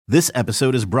This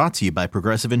episode is brought to you by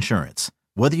Progressive Insurance.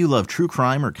 Whether you love true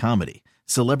crime or comedy,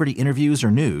 celebrity interviews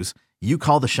or news, you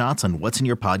call the shots on what's in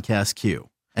your podcast queue.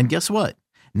 And guess what?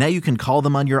 Now you can call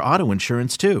them on your auto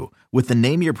insurance too with the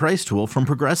Name Your Price tool from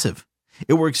Progressive.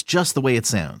 It works just the way it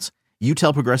sounds. You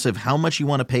tell Progressive how much you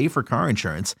want to pay for car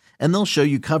insurance, and they'll show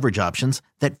you coverage options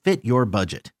that fit your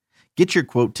budget. Get your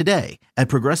quote today at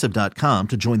Progressive.com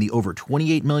to join the over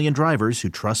 28 million drivers who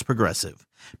trust Progressive.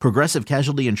 Progressive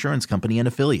Casualty Insurance Company and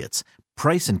Affiliates.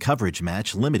 Price and coverage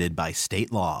match limited by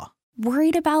state law.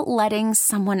 Worried about letting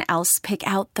someone else pick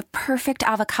out the perfect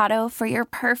avocado for your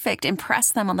perfect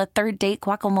impress them on the third date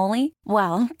guacamole?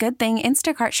 Well, good thing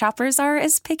Instacart shoppers are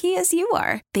as picky as you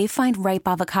are. They find ripe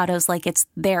avocados like it's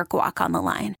their guac on the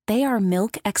line. They are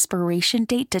milk expiration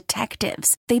date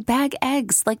detectives. They bag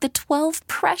eggs like the 12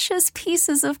 precious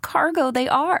pieces of cargo they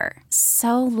are.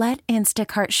 So let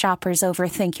Instacart shoppers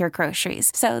overthink your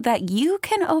groceries so that you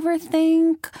can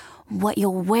overthink what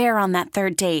you'll wear on that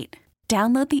third date.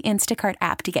 Download the Instacart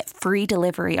app to get free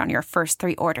delivery on your first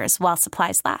 3 orders while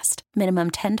supplies last.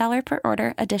 Minimum $10 per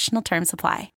order. Additional terms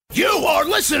apply. You are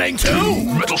listening to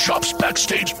Metal Shop's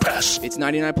Backstage Pass. It's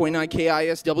 99.9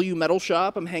 KISW Metal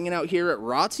Shop. I'm hanging out here at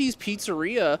Rotzi's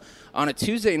Pizzeria on a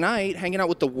Tuesday night, hanging out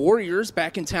with the Warriors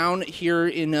back in town here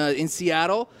in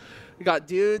Seattle. We got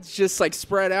dudes just like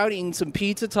spread out, eating some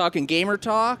pizza, talking gamer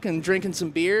talk, and drinking some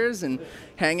beers and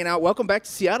hanging out. Welcome back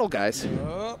to Seattle, guys.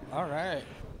 Oh, all right.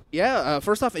 Yeah,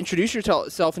 first off, introduce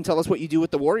yourself and tell us what you do with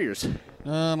the Warriors.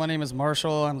 My name is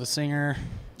Marshall. I'm the singer.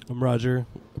 I'm Roger.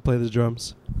 I play the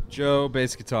drums. Joe,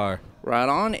 bass guitar. Right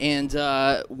on, and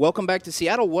welcome back to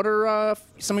Seattle. What are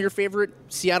some of your favorite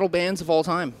Seattle bands of all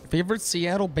time? Favorite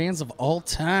Seattle bands of all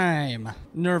time?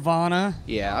 Nirvana.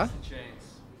 Yeah.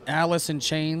 Alice in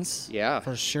Chains. Yeah.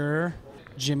 For sure.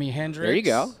 Jimi Hendrix. There you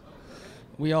go.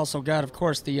 We also got, of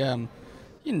course, the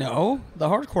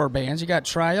hardcore bands. You got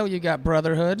Trio, you got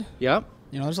Brotherhood. Yep.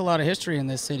 There's a lot of history in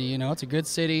this city. It's a good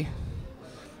city,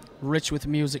 rich with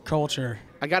music culture.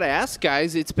 I got to ask,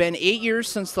 guys, it's been 8 years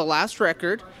since the last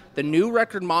record. The new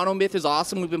record, Monomyth, is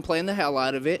awesome. We've been playing the hell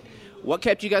out of it. What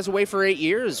kept you guys away for 8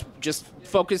 years? Just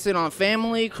focusing on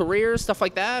family, career, stuff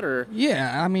like that? Or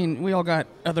Yeah, we all got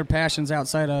other passions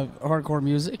outside of hardcore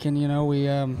music, and,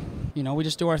 we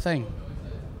just do our thing.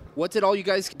 What did all you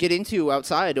guys get into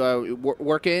outside?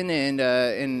 Working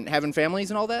and having families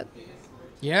and all that?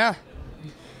 Yeah.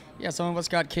 Yeah, some of us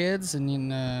got kids,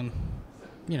 and,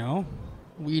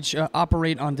 we each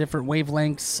operate on different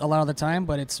wavelengths a lot of the time,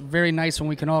 but it's very nice when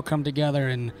we can all come together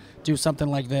and do something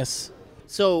like this.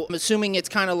 So I'm assuming it's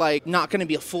kind of like not going to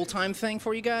be a full-time thing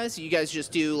for you guys? You guys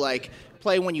just do,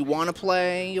 play when you want to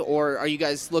play, or are you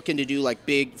guys looking to do,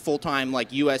 big full-time,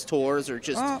 U.S. tours, or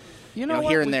just,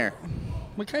 here and there?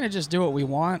 We kind of just do what we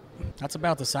want. That's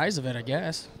about the size of it, I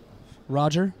guess.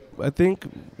 Roger? I think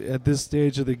at this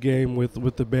stage of the game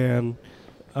with the band,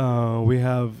 we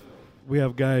have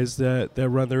guys that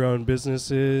run their own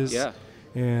businesses, yeah,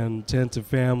 and tend to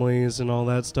families and all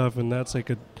that stuff, and that's like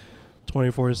a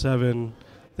 24/7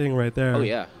 thing right there. Oh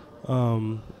yeah.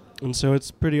 And so it's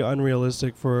pretty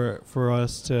unrealistic for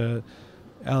us to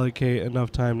allocate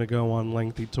enough time to go on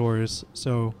lengthy tours.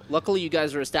 So luckily you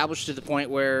guys are established to the point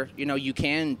where you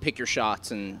can pick your shots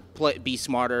and be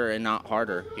smarter and not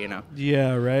harder.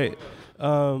 Yeah, right.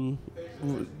 We're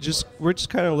just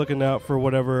kind of looking out for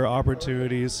whatever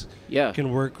opportunities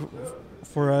can work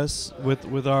for us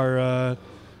with our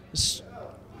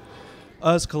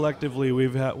us collectively.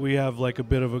 We have like a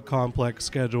bit of a complex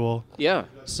schedule. Yeah.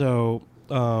 So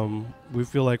we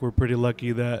feel like we're pretty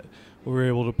lucky that we're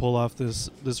able to pull off this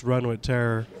run with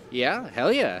Terror. Yeah,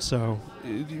 hell yeah. So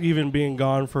even being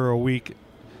gone for a week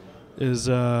is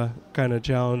kind of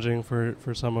challenging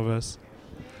for some of us.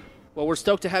 Well, we're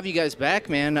stoked to have you guys back,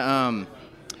 man. I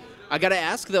got to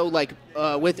ask, though,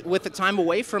 with the time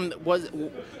away from,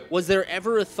 was there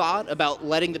ever a thought about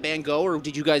letting the band go, or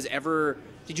did you guys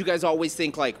always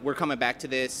think, we're coming back to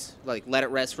this, let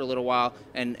it rest for a little while,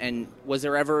 and was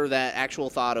there ever that actual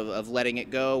thought of letting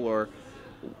it go, or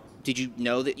did you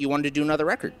know that you wanted to do another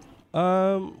record?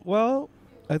 Well,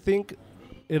 I think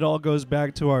it all goes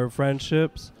back to our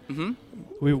friendships. Mm-hmm.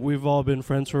 We've all been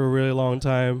friends for a really long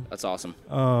time. That's awesome.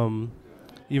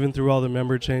 Even through all the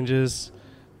member changes,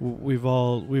 we've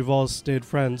all stayed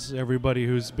friends. Everybody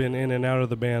who's been in and out of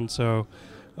the band. So,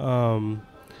 for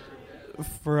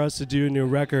us to do a new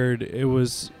record, it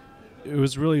was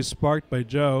really sparked by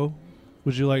Joe.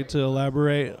 Would you like to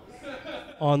elaborate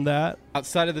on that?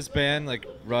 Outside of this band, like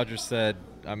Roger said,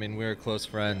 we're close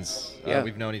friends. Yeah.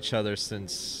 We've known each other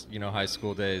since high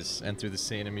school days and through the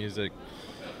scene of music.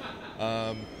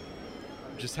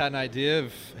 just had an idea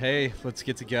of, hey, let's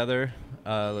get together.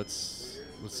 Let's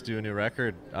do a new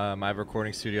record. I have a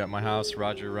recording studio at my house.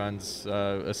 Roger runs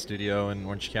a studio in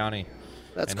Orange County.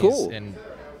 That's cool. And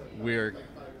we're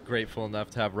grateful enough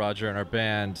to have Roger in our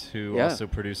band, who also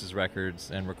produces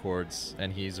records and records.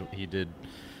 And he did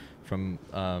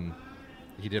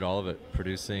all of it,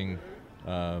 producing,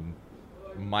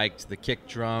 mic'd the kick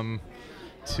drum,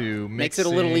 to mixing. Makes it a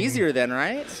little easier then,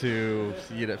 right? To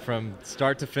from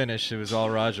start to finish, it was all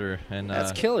Roger, and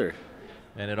that's killer.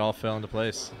 And it all fell into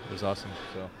place. It was awesome.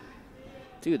 So,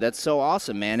 dude, that's so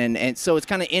awesome, man. And so it's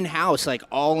kind of in-house, like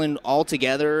all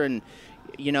together, and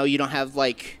you don't have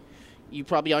like, you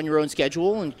probably on your own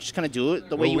schedule and just kind of do it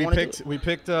the way you want to do it. We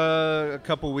picked a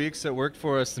couple weeks that worked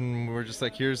for us, and we're just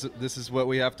like, this is what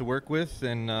we have to work with,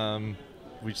 and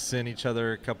we sent each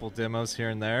other a couple demos here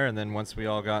and there, and then once we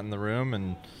all got in the room,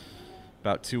 and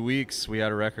about 2 weeks, we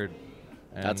had a record.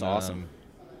 And, that's awesome.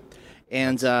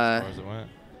 And as far as it went.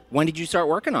 When did you start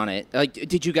working on it? Like,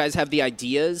 did you guys have the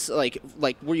ideas? Like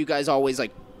were you guys always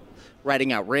like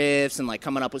writing out riffs and like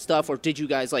coming up with stuff, or did you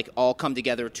guys like all come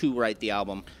together to write the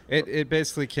album? It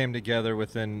basically came together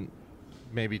within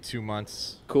maybe 2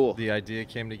 months. Cool. The idea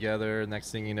came together.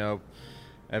 Next thing you know,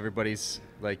 everybody's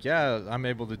like, yeah, I'm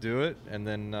able to do it. And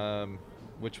then,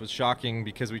 which was shocking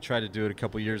because we tried to do it a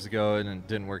couple years ago and it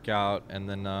didn't work out. And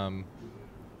then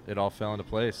it all fell into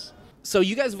place. So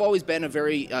you guys have always been a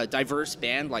very diverse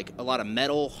band, like a lot of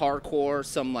metal, hardcore,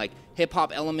 some like hip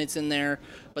hop elements in there.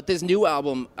 But this new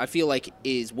album, I feel like,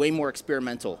 is way more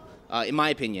experimental, in my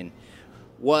opinion.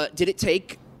 What did it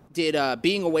take? Did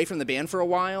being away from the band for a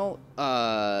while,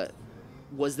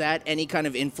 was that any kind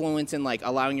of influence in like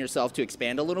allowing yourself to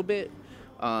expand a little bit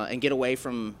and get away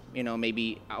from,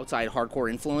 maybe outside hardcore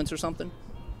influence or something?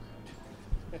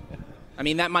 I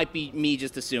mean, that might be me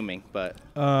just assuming, but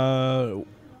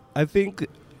I think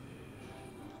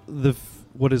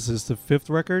what is this, the fifth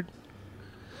record?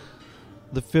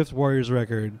 The fifth Warriors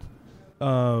record.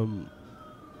 And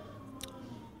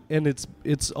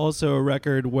it's also a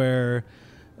record where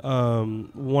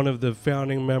one of the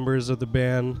founding members of the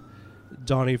band,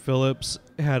 Donnie Phillips,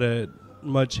 had a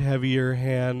much heavier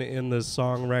hand in the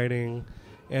songwriting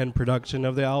and production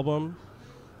of the album.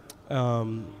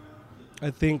 I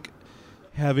think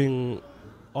having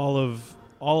all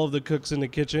of the cooks in the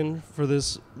kitchen for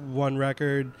this one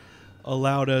record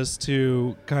allowed us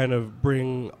to kind of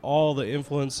bring all the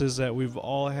influences that we've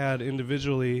all had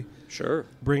individually,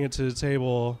 bring it to the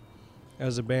table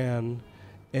as a band,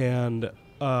 and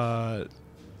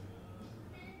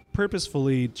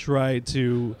purposefully try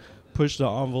to push the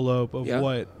envelope of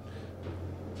what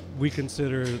we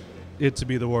consider it to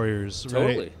be the Warriors,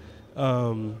 totally.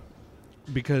 Right?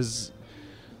 Because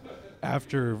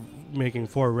after making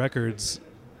 4 records,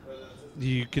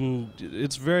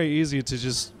 it's very easy to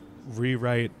just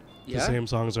rewrite the same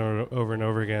songs over and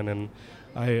over again, and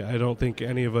I don't think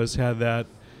any of us had that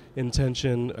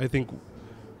intention. I think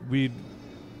we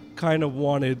kind of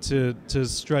wanted to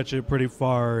stretch it pretty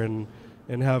far and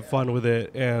have fun with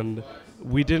it, and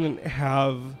we didn't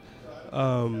have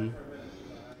a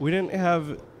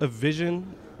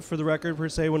vision for the record per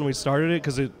se when we started it,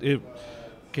 because it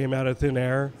came out of thin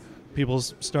air. People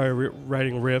started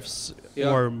writing riffs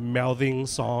or mouthing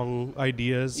song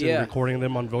ideas and recording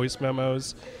them on voice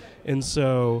memos. And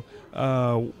so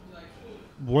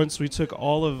once we took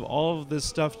all of this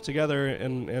stuff together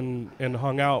and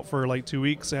hung out for like 2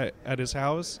 weeks at his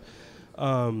house,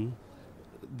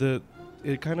 it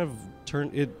kind of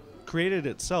created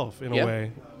itself in a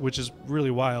way, which is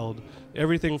really wild.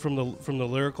 Everything from the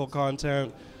lyrical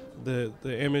content, the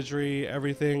imagery,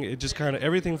 everything, it just kind of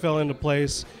everything fell into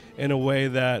place in a way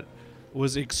that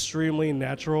was extremely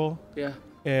natural. Yeah.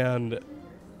 And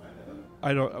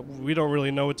we don't really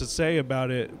know what to say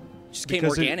about it. Just came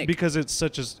organic. Because it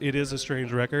is a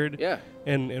strange record. Yeah.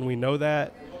 And we know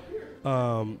that.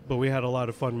 But we had a lot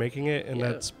of fun making it, and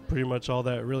that's pretty much all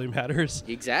that really matters.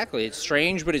 Exactly. It's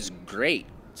strange, but it's great.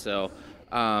 So,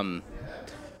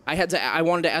 I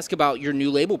wanted to ask about your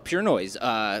new label, Pure Noise.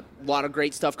 A lot of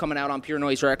great stuff coming out on Pure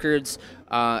Noise Records.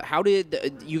 How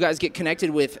did you guys get connected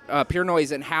with Pure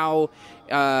Noise, and how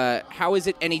is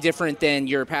it any different than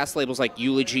your past labels like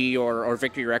Eulogy or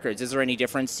Victory Records? Is there any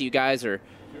difference to you guys? Or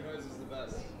Pure Noise is the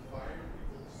best.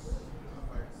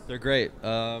 They're great.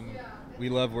 We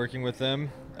love working with them.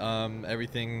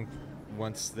 Everything,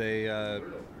 once they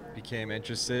became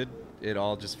interested, it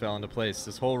all just fell into place.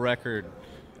 This whole record,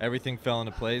 everything fell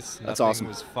into place. That's Nothing awesome.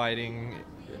 was fighting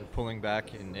and pulling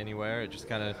back in anywhere. It just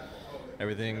kind of,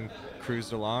 everything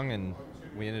cruised along, and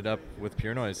we ended up with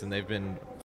Pure Noise, and they've been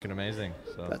fucking amazing.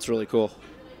 So that's really cool.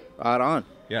 Right on.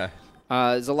 Yeah.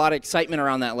 There's a lot of excitement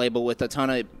around that label with a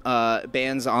ton of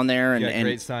bands on there. And,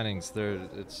 great signings.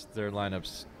 Their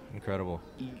lineup's incredible.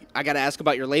 I got to ask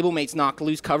about your label mates Knocked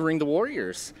Loose covering the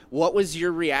Warriors. What was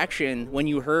your reaction when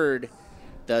you heard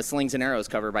the Slings and Arrows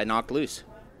cover by Knocked Loose?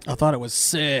 I thought it was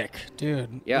sick,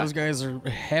 dude. Yeah. Those guys are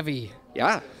heavy.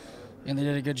 Yeah. And they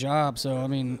did a good job, so, I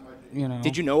mean, you know.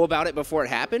 Did you know about it before it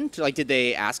happened? Like, did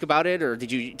they ask about it, or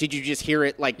did you just hear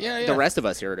it like the rest of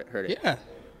us heard it? Yeah.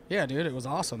 Yeah, dude, it was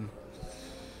awesome.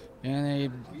 And they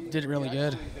did it really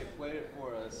good.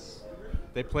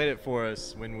 They played it for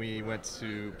us when we went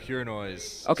to Pure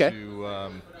Noise. Okay.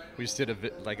 We just did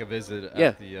a visit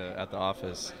at the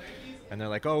office, and they're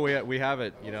like, "Oh, we have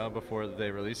it," before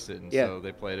they released it, and so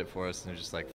they played it for us, and they're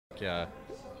just like, "Yeah,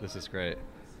 this is great."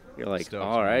 You're like, Stoked,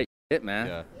 "All right, shit, man."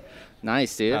 Yeah.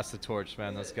 Nice, dude. Pass the torch,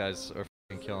 man. Those guys are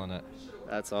f***ing killing it.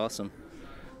 That's awesome.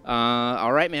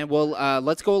 All right, man. Well,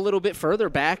 let's go a little bit further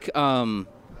back.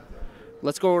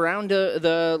 Let's go around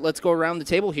the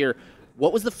table here.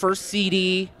 What was the first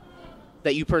CD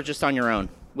that you purchased on your own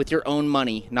with your own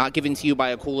money, not given to you by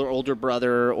a cooler older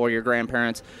brother or your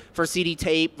grandparents? First CD,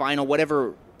 tape, vinyl,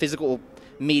 whatever physical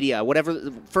media,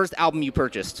 whatever. First album you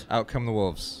purchased. Out Come the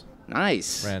Wolves.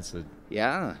 Nice. Rancid.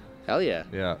 Yeah. Hell yeah.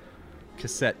 Yeah.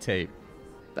 Cassette tape.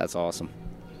 That's awesome.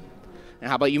 And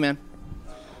how about you, man?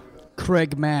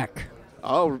 Craig Mack.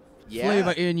 Oh, yeah.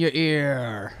 Flavor in your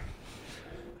ear.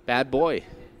 Bad boy. It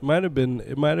might have been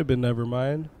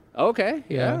Nevermind. Okay.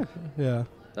 Yeah. Yeah.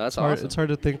 That's hard, awesome. It's hard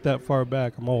to think that far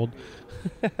back. I'm old.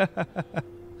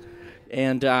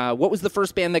 And what was the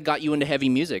first band that got you into heavy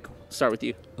music? Start with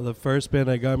you. The first band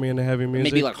that got me into heavy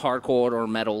music. Maybe like hardcore or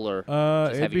metal or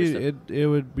just heavier stuff. It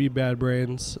would be Bad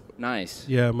Brains. Nice.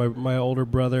 Yeah, my older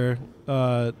brother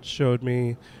showed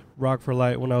me Rock for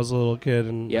Light when I was a little kid,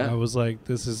 and I was like,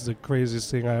 this is the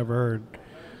craziest thing I ever heard.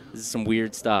 This is some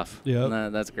weird stuff. Yeah.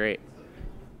 That's great.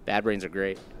 Bad Brains are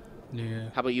great. Yeah.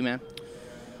 How about you, man?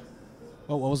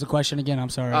 Oh, what was the question again? I'm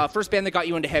sorry. First band that got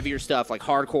you into heavier stuff, like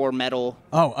hardcore, metal.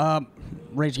 Oh,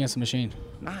 Rage Against the Machine.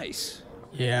 Nice.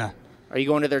 Yeah. Are you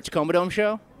going to their Tacoma Dome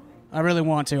show? I really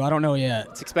want to. I don't know yet.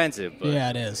 It's expensive. But yeah,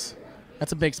 it is.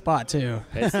 That's a big spot, too.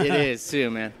 It is, too,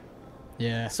 man.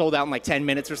 Yeah. Sold out in like 10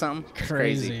 minutes or something. It's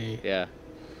crazy. Yeah.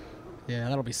 Yeah,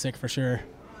 that'll be sick for sure.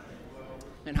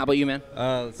 And how about you, man?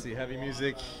 Let's see. Heavy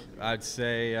music, I'd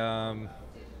say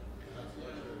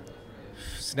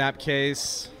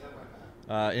Snapcase,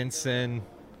 Ensign,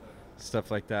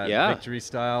 stuff like that. Yeah. Victory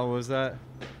Style, what was that?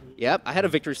 Yep, I had a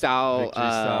Victory Style. Victory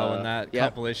Style, when that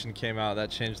compilation came out,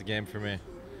 that changed the game for me.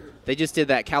 They just did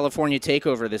that California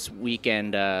takeover this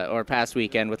weekend, or past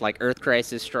weekend, with like Earth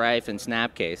Crisis, Strife, and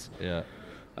Snapcase. Yeah.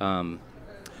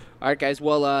 All right, guys.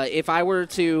 Well, if I were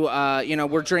to,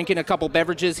 we're drinking a couple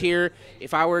beverages here.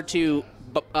 If I were to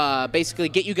basically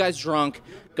get you guys drunk,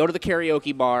 go to the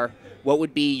karaoke bar, what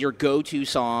would be your go-to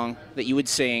song that you would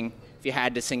sing if you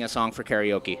had to sing a song for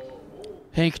karaoke?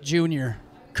 Hank Jr.,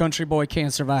 Country Boy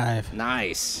Can't Survive.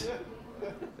 Nice.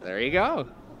 There you go.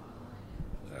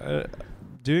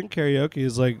 Doing karaoke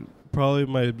is like probably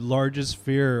my largest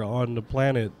fear on the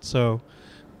planet. So,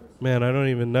 man, I don't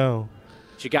even know.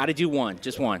 But you got to do one,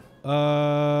 just one.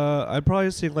 I'd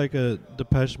probably sing like a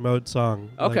Depeche Mode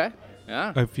song. Okay. Like,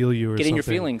 Yeah. I Feel You or Get something. in your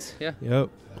feelings. Yeah. Yep.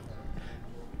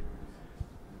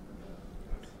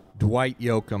 Dwight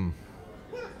Yoakam.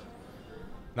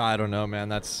 No, I don't know,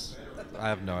 man. I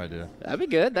have no idea. That'd be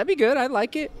good. That'd be good. I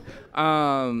like it.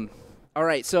 All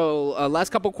right. So last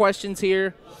couple questions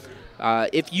here.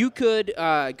 If you could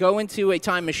go into a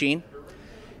time machine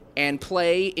and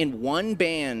play in one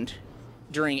band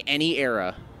during any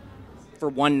era for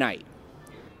one night,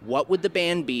 what would the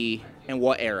band be and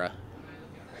what era?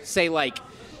 Say like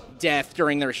Death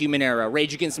during their Human era,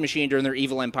 Rage Against the Machine during their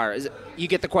Evil Empire. You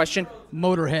get the question?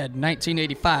 Motorhead,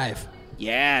 1985.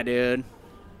 Yeah, dude.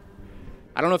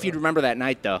 I don't know if you'd remember that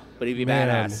night, though, but it'd be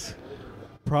badass.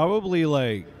 Probably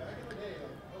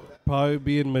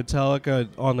be in Metallica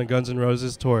on the Guns N'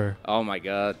 Roses tour. Oh, my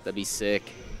God. That'd be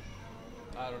sick.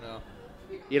 I don't know.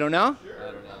 You don't know?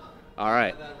 I don't know. All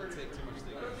right.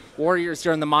 Warriors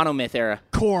during the Monomyth era.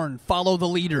 Korn, Follow the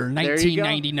Leader, There you go.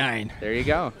 1999. There you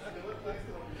go.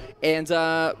 And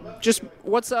just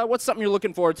what's something you're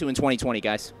looking forward to in 2020,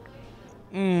 guys?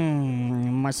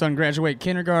 My son graduate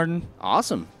kindergarten.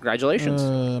 Awesome. Congratulations.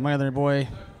 My other boy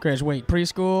graduate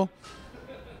preschool.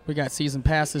 We got season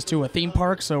passes to a theme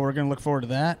park, so we're going to look forward to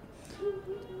that.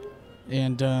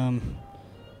 And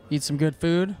eat some good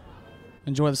food.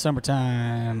 Enjoy the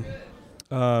summertime.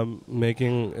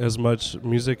 Making as much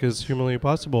music as humanly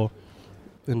possible.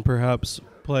 And perhaps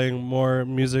playing more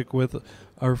music with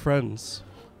our friends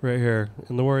right here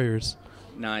in the Warriors.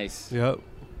 Nice. Yep.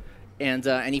 And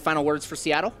any final words for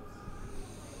Seattle?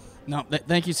 No,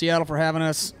 thank you, Seattle, for having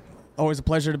us. Always a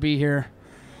pleasure to be here.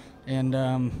 And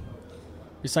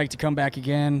we're psyched to come back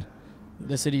again.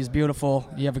 The city is beautiful.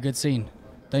 You have a good scene.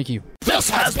 Thank you. This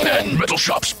has been Metal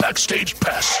Shop's Backstage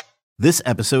Pass. This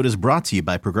episode is brought to you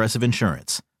by Progressive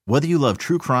Insurance. Whether you love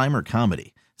true crime or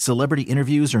comedy, celebrity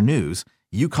interviews or news,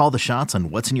 you call the shots on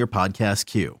what's in your podcast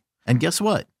queue. And guess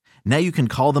what? Now you can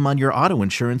call them on your auto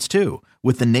insurance too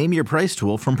with the Name Your Price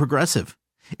tool from Progressive.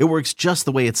 It works just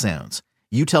the way it sounds.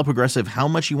 You tell Progressive how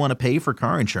much you want to pay for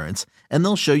car insurance, and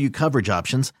they'll show you coverage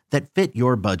options that fit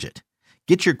your budget.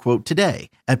 Get your quote today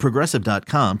at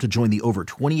Progressive.com to join the over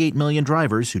 28 million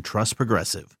drivers who trust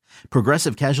Progressive.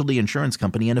 Progressive Casualty Insurance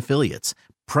Company and Affiliates.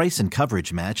 Price and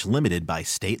coverage match limited by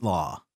state law.